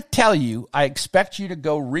 I'm not going to tell you. I expect you to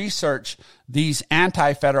go research these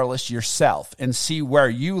Anti-Federalists yourself and see where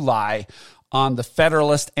you lie on the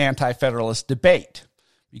Federalist Anti-Federalist debate,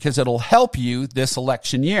 because it'll help you this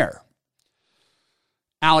election year.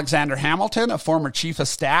 Alexander Hamilton, a former chief of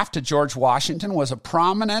staff to George Washington, was a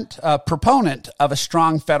prominent proponent of a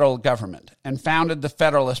strong federal government and founded the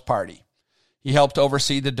Federalist Party. He helped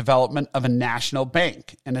oversee the development of a national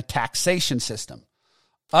bank and a taxation system.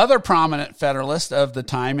 Other prominent Federalists of the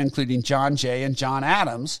time, including John Jay and John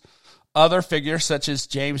Adams, other figures such as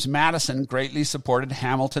James Madison greatly supported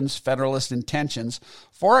Hamilton's Federalist intentions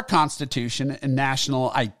for a constitution and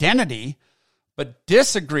national identity, but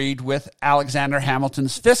disagreed with Alexander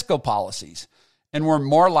Hamilton's fiscal policies and were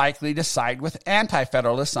more likely to side with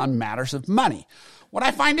Anti-Federalists on matters of money. What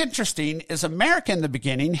I find interesting is America in the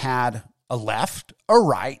beginning had a left, a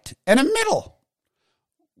right, and a middle.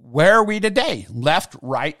 Where are we today? Left,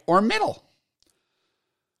 right, or middle?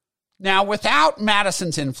 Now, without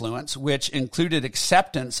Madison's influence, which included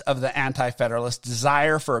acceptance of the Anti-Federalist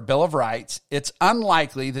desire for a Bill of Rights, it's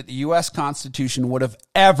unlikely that the U.S. Constitution would have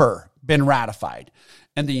ever been ratified,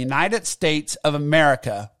 and the United States of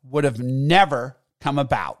America would have never come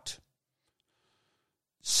about.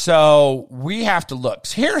 So we have to look.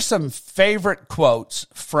 So here are some favorite quotes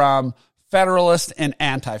from Federalists and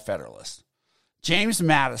Anti-Federalists. James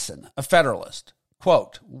Madison, a Federalist,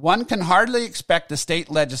 quote, "One can hardly expect the state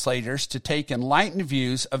legislators to take enlightened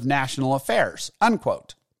views of national affairs,"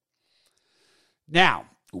 unquote. Now,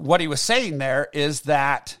 what he was saying there is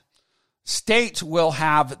that states will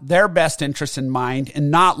have their best interests in mind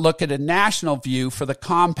and not look at a national view for the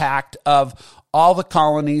compact of all the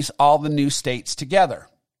colonies, all the new states together.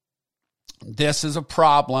 This is a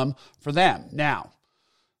problem for them. Now,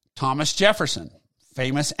 Thomas Jefferson,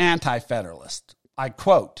 famous Anti-Federalist, I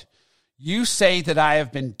quote, "You say that I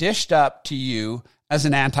have been dished up to you as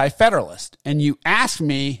an Anti-Federalist, and you ask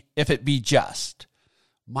me if it be just.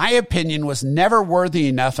 My opinion was never worthy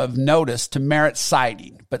enough of notice to merit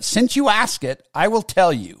citing, but since you ask it, I will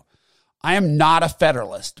tell you, I am not a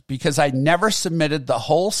Federalist because I never submitted the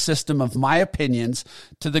whole system of my opinions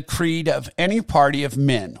to the creed of any party of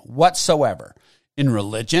men whatsoever, in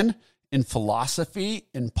religion, in philosophy,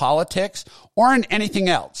 in politics, or in anything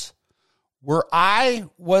else. Where I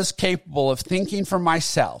was capable of thinking for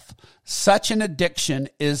myself, such an addiction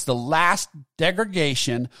is the last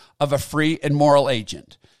degradation of a free and moral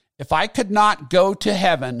agent. If I could not go to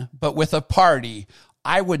heaven but with a party,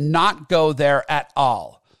 I would not go there at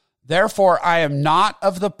all. Therefore, I am not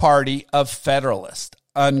of the party of Federalist,"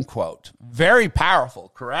 unquote. Very powerful,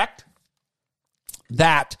 correct?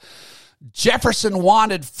 That Jefferson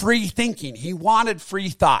wanted free thinking. He wanted free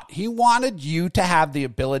thought. He wanted you to have the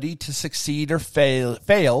ability to succeed or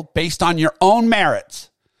fail based on your own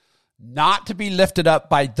merits, not to be lifted up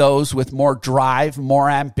by those with more drive, more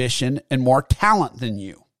ambition, and more talent than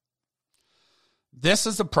you. This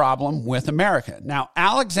is the problem with America. Now,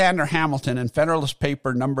 Alexander Hamilton in Federalist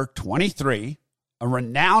Paper number 23, a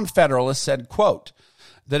renowned Federalist, said, quote,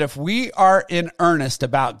 that if we are in earnest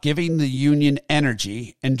about giving the Union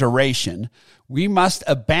energy and duration, we must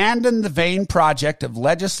abandon the vain project of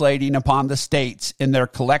legislating upon the states in their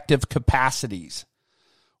collective capacities.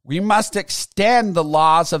 We must extend the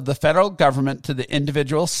laws of the federal government to the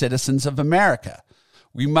individual citizens of America.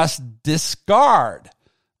 We must discard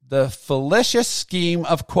the fallacious scheme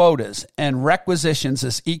of quotas and requisitions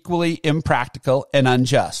as equally impractical and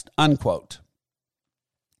unjust, unquote.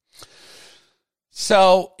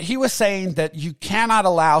 So he was saying that you cannot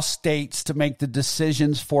allow states to make the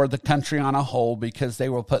decisions for the country on a whole because they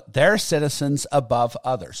will put their citizens above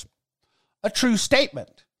others. A true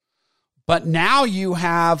statement. But now you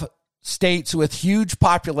have states with huge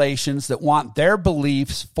populations that want their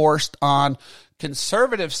beliefs forced on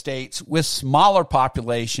conservative states with smaller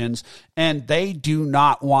populations, and they do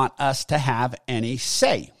not want us to have any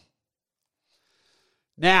say.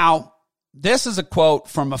 Now, this is a quote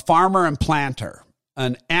from a farmer and planter,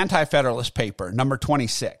 an anti-federalist paper, number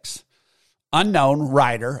 26. Unknown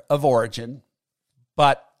writer of origin,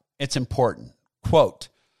 but it's important. Quote,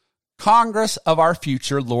 Congress of our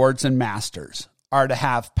future lords and masters are to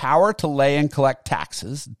have power to lay and collect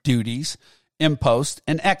taxes, duties, imposts,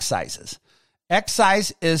 and excises.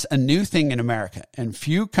 Excise is a new thing in America, and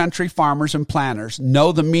few country farmers and planters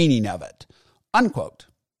know the meaning of it. Unquote.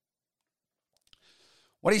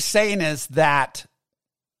 What he's saying is that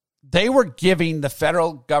they were giving the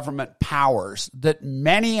federal government powers that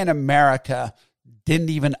many in America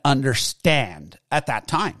didn't even understand at that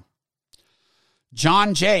time.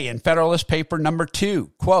 John Jay in Federalist Paper number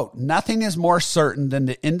 2, quote, nothing is more certain than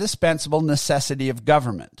the indispensable necessity of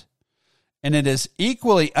government. And it is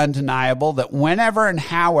equally undeniable that whenever and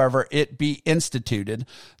however it be instituted,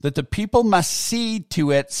 that the people must cede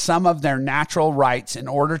to it some of their natural rights in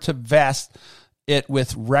order to vest it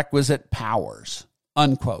with requisite powers,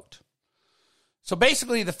 unquote. So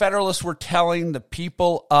basically, the Federalists were telling the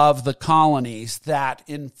people of the colonies that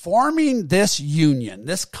in forming this union,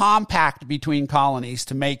 this compact between colonies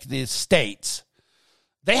to make these states,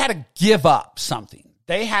 they had to give up something.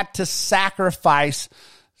 They had to sacrifice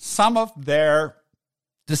some of their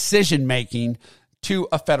decision-making to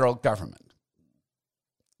a federal government.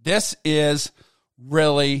 This is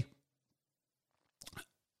really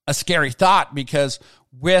a scary thought because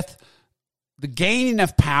with the gaining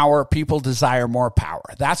of power, people desire more power.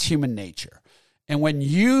 That's human nature. And when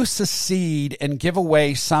you secede and give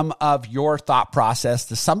away some of your thought process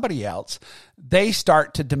to somebody else, they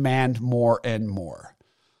start to demand more and more.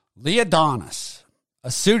 Leodonis,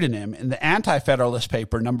 a pseudonym in the Anti-Federalist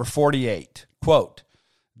Paper, number 48, quote,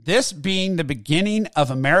 this being the beginning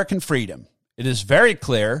of American freedom, it is very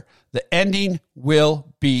clear the ending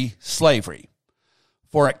will be slavery.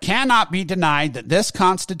 For it cannot be denied that this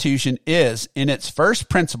Constitution is, in its first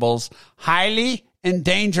principles, highly and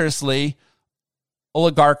dangerously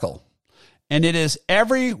oligarchical. And it is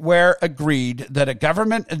everywhere agreed that a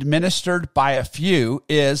government administered by a few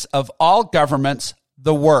is, of all governments,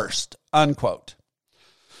 the worst, unquote.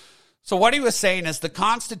 So what he was saying is the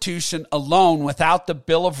Constitution alone, without the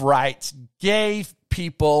Bill of Rights, gave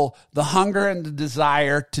people the hunger and the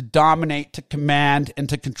desire to dominate, to command, and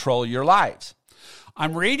to control your lives.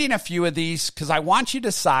 I'm reading a few of these because I want you to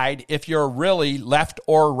decide if you're really left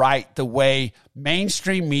or right the way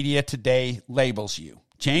mainstream media today labels you.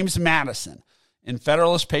 James Madison in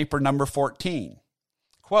Federalist Paper number 14,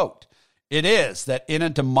 quote, it is that in a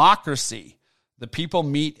democracy, the people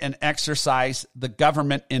meet and exercise the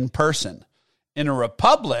government in person. In a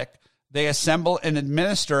republic, they assemble and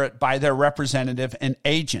administer it by their representative and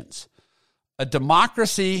agents. A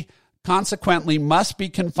democracy consequently must be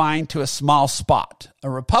confined to a small spot. A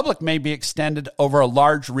republic may be extended over a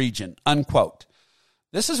large region, unquote.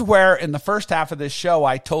 This is where in the first half of this show,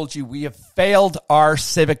 I told you we have failed our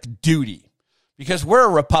civic duty because we're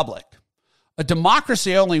a republic. A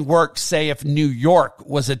democracy only works, say, if New York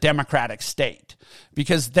was a democratic state,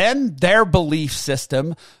 because then their belief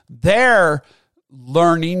system, their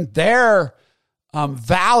learning, their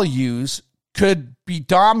values could be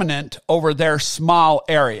dominant over their small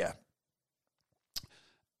area.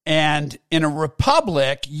 And in a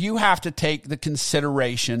republic, you have to take the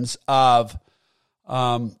considerations of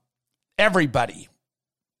everybody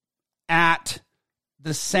at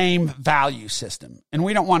the same value system, and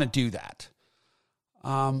we don't want to do that.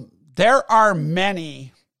 There are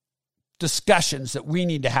many discussions that we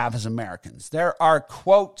need to have as Americans. There are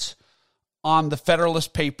quotes on the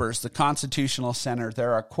Federalist Papers, the Constitutional Center.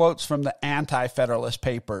 There are quotes from the Anti-Federalist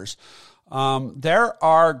Papers. There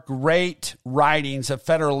are great writings of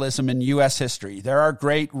federalism in U.S. history. There are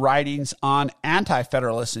great writings on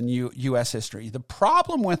anti-federalists in U.S. history. The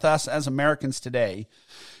problem with us as Americans today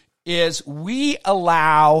is we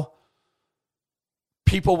allow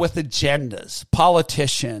people with agendas,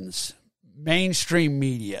 politicians, mainstream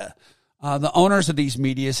media, the owners of these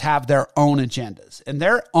medias have their own agendas, and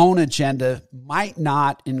their own agenda might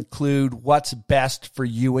not include what's best for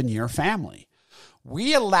you and your family.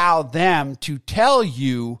 We allow them to tell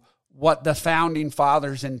you what the Founding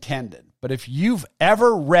Fathers intended. But if you've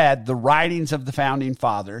ever read the writings of the Founding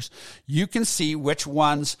Fathers, you can see which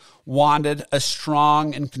ones wanted a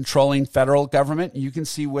strong and controlling federal government. You can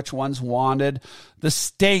see which ones wanted the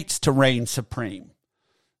states to reign supreme.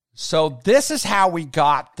 So this is how we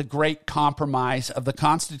got the great compromise of the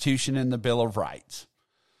Constitution and the Bill of Rights.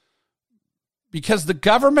 Because the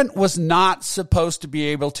government was not supposed to be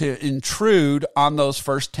able to intrude on those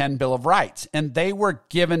first 10 Bill of Rights. And they were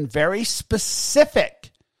given very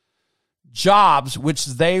specific jobs which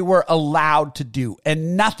they were allowed to do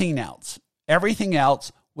and nothing else. Everything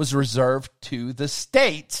else was reserved to the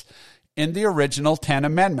states in the original 10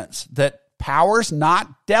 amendments. That powers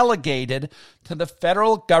not delegated to the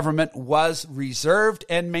federal government was reserved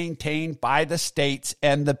and maintained by the states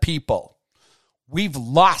and the people. We've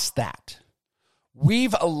lost that.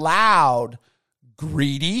 We've allowed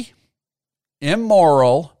greedy,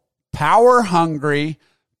 immoral, power-hungry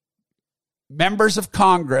members of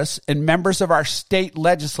Congress and members of our state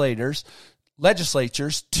legislatures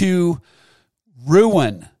to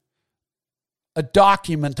ruin a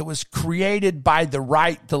document that was created by the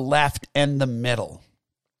right, the left, and the middle.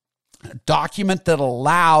 A document that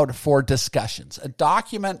allowed for discussions. A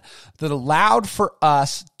document that allowed for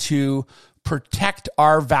us to protect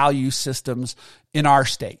our value systems in our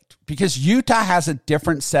state. Because Utah has a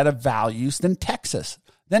different set of values than Texas,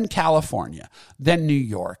 than California, than New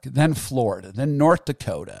York, than Florida, than North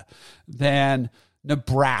Dakota, than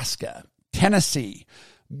Nebraska, Tennessee,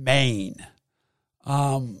 Maine,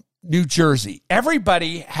 New Jersey.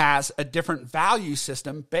 Everybody has a different value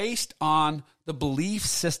system based on the belief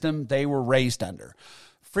system they were raised under.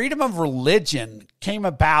 Freedom of religion came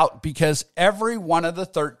about because every one of the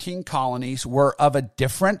 13 colonies were of a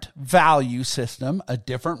different value system, a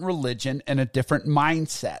different religion, and a different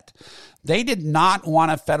mindset. They did not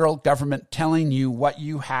want a federal government telling you what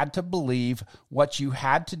you had to believe, what you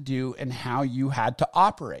had to do, and how you had to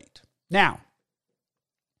operate. Now,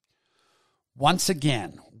 once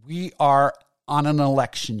again, we are on an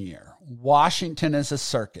election year. Washington is a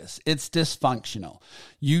circus. It's dysfunctional.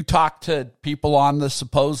 You talk to people on the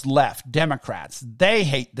supposed left, Democrats, they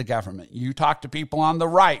hate the government. You talk to people on the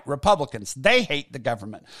right, Republicans, they hate the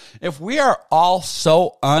government. If we are all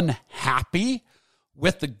so unhappy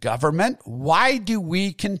with the government, why do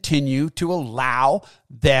we continue to allow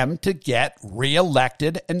them to get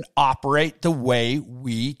reelected and operate the way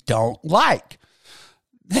we don't like?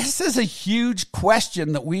 This is a huge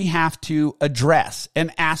question that we have to address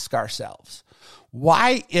and ask ourselves.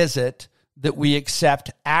 Why is it that we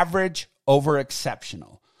accept average over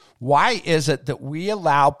exceptional? Why is it that we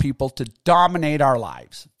allow people to dominate our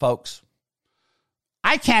lives? Folks,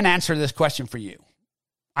 I can't answer this question for you.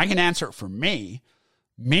 I can answer it for me.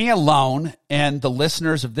 Me alone and the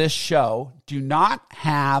listeners of this show do not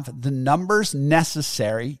have the numbers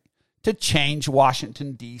necessary to change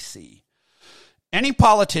Washington, D.C. Any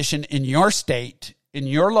politician in your state, in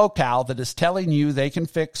your locale, that is telling you they can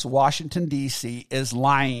fix Washington, D.C. is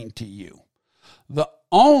lying to you. The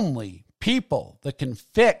only people that can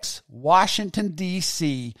fix Washington,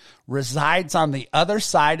 D.C. resides on the other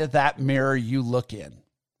side of that mirror you look in.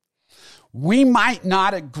 We might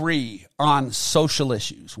not agree on social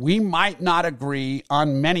issues. We might not agree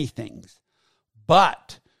on many things,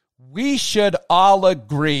 but we should all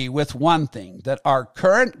agree with one thing, that our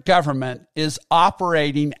current government is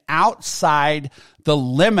operating outside the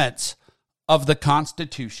limits of the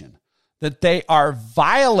Constitution, that they are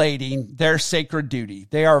violating their sacred duty.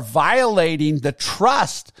 They are violating the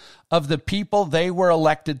trust of the people they were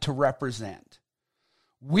elected to represent.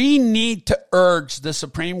 We need to urge the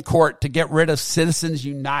Supreme Court to get rid of Citizens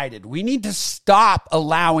United. We need to stop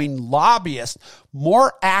allowing lobbyists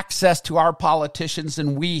more access to our politicians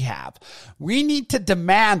than we have. We need to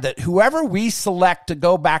demand that whoever we select to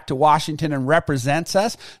go back to Washington and represents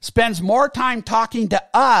us spends more time talking to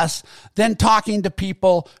us than talking to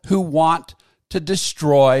people who want to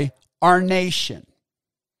destroy our nation.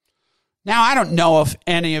 Now, I don't know if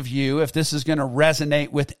any of you, if this is going to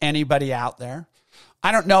resonate with anybody out there.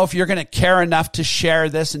 I don't know if you're going to care enough to share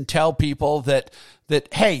this and tell people that,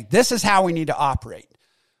 hey, this is how we need to operate.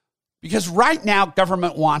 Because right now,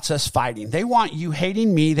 government wants us fighting. They want you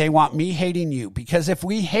hating me. They want me hating you. Because if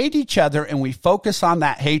we hate each other and we focus on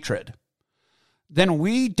that hatred, then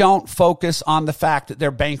we don't focus on the fact that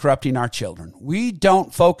they're bankrupting our children. We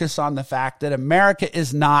don't focus on the fact that America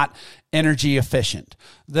is not energy efficient,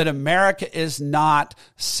 that America is not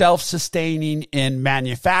self-sustaining in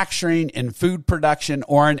manufacturing, in food production,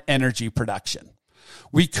 or in energy production.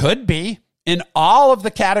 We could be in all of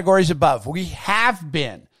the categories above. We have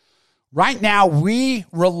been. Right now, we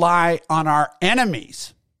rely on our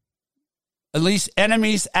enemies, at least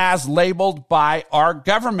enemies as labeled by our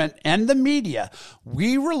government and the media.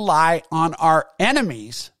 We rely on our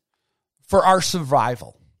enemies for our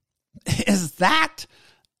survival. Is that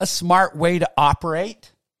a smart way to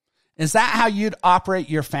operate? Is that how you'd operate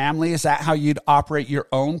your family? Is that how you'd operate your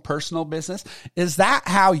own personal business? Is that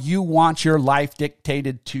how you want your life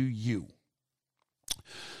dictated to you?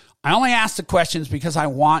 I only ask the questions because I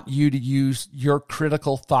want you to use your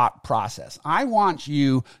critical thought process. I want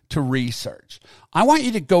you to research. I want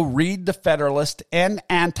you to go read the Federalist and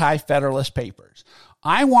Anti-Federalist papers.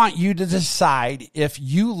 I want you to decide if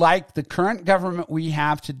you like the current government we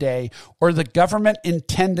have today or the government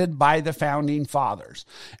intended by the Founding Fathers.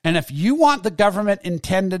 And if you want the government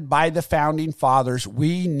intended by the Founding Fathers,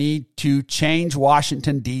 we need to change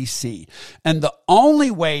Washington, D.C. And the only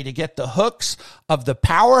way to get the hooks of the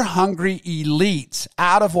power-hungry elites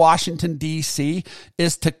out of Washington, D.C.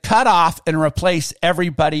 is to cut off and replace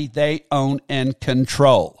everybody they own and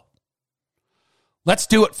control. Let's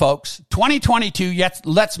do it, folks. 2022, yes,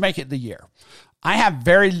 let's make it the year. I have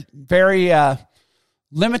very, very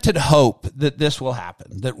limited hope that this will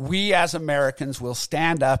happen, that we as Americans will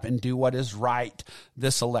stand up and do what is right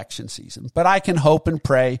this election season. But I can hope and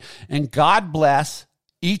pray, and God bless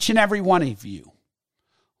each and every one of you.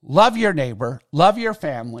 Love your neighbor, love your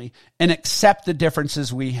family, and accept the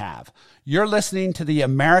differences we have. You're listening to the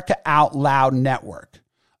America Out Loud Network,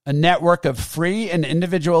 a network of free and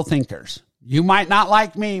individual thinkers. You might not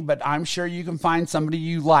like me, but I'm sure you can find somebody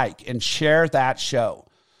you like and share that show.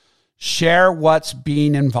 Share what's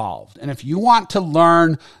being involved. And if you want to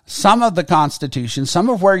learn some of the Constitution, some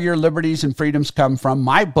of where your liberties and freedoms come from,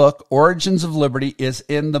 my book, Origins of Liberty, is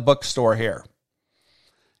in the bookstore here.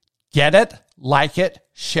 Get it, like it,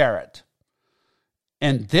 share it.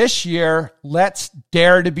 And this year, let's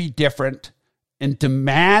dare to be different and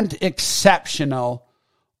demand exceptional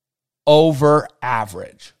over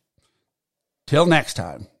average. Till next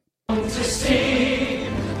time. Then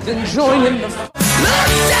join in the